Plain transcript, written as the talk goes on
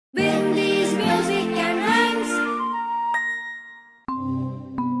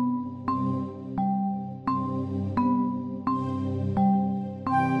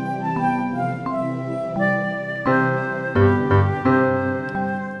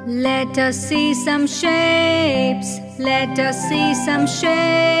Let us see some shapes. Let us see some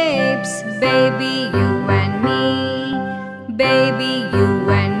shapes. Baby, you and me. Baby, you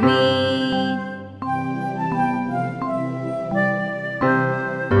and me.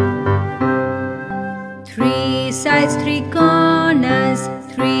 Three sides, three corners.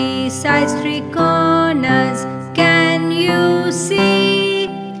 Three sides, three corners. Can you see?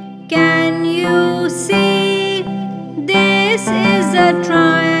 Can you see? This is a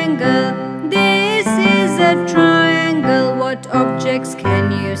triangle. This is a triangle. What objects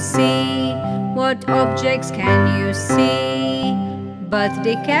can you see? What objects can you see?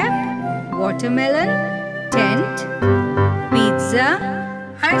 Birthday cap, watermelon, tent, pizza,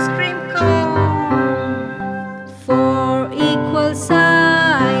 ice cream cone. Four equal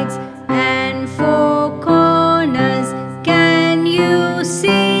sides and four corners. Can you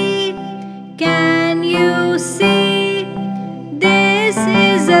see? Can you see? This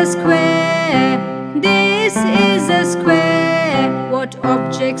is a square. This is a square. What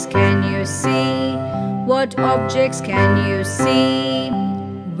objects can you see? What objects can you see?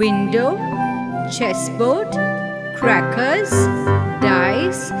 Window, chessboard, crackers,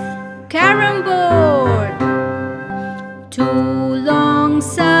 dice, carom board. Two long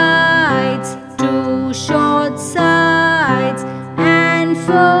sides, two short sides, and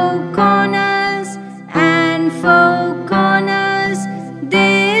four corners, and four corners.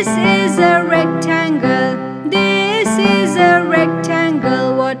 This is a rectangle. This is a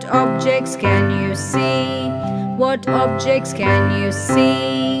rectangle. What objects can you see? What objects can you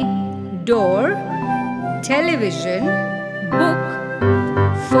see? Door, television, book,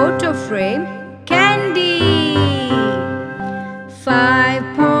 photo frame, candy.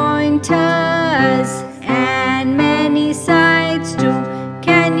 5 pointers and many sides too.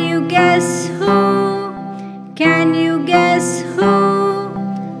 Can you guess who? Can you guess who?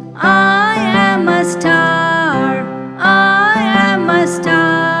 I am a star. I am a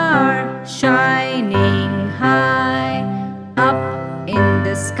star, shining high up in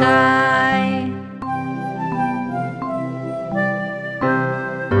the sky.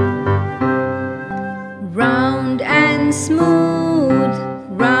 Round and smooth,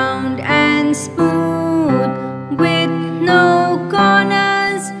 round and smooth, with no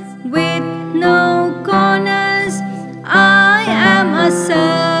corners, with no corners. I am a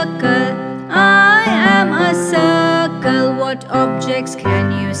circle. I am a circle. What objects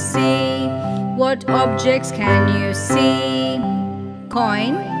can you see? What objects can you see?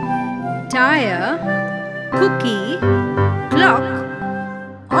 Coin, tire, cookie, clock,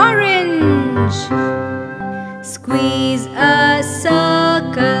 orange. Squeeze a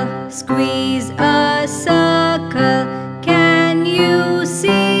circle, squeeze a circle. Can you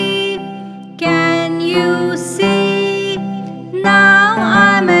see? Can you see? Now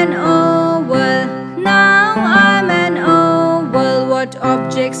I'm an oval. Now I'm an oval. What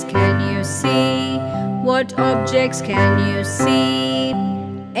objects can you see? What objects can you see?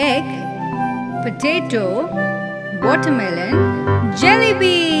 Egg, potato, watermelon, jelly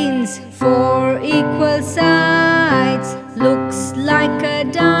beans. 4 equal sides. Looks like a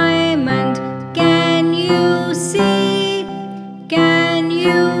diamond. Can you see? Can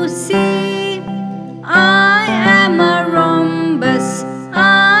you see? I am a rhombus.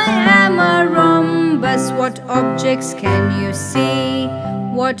 I am a rhombus. What objects can you see?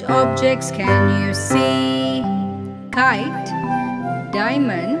 What objects can you see? Kite,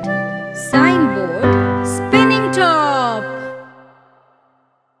 diamond, signboard, spinning top.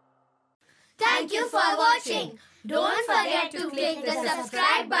 Thank you for watching. Don't forget to click the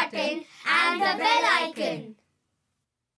subscribe button and the bell icon.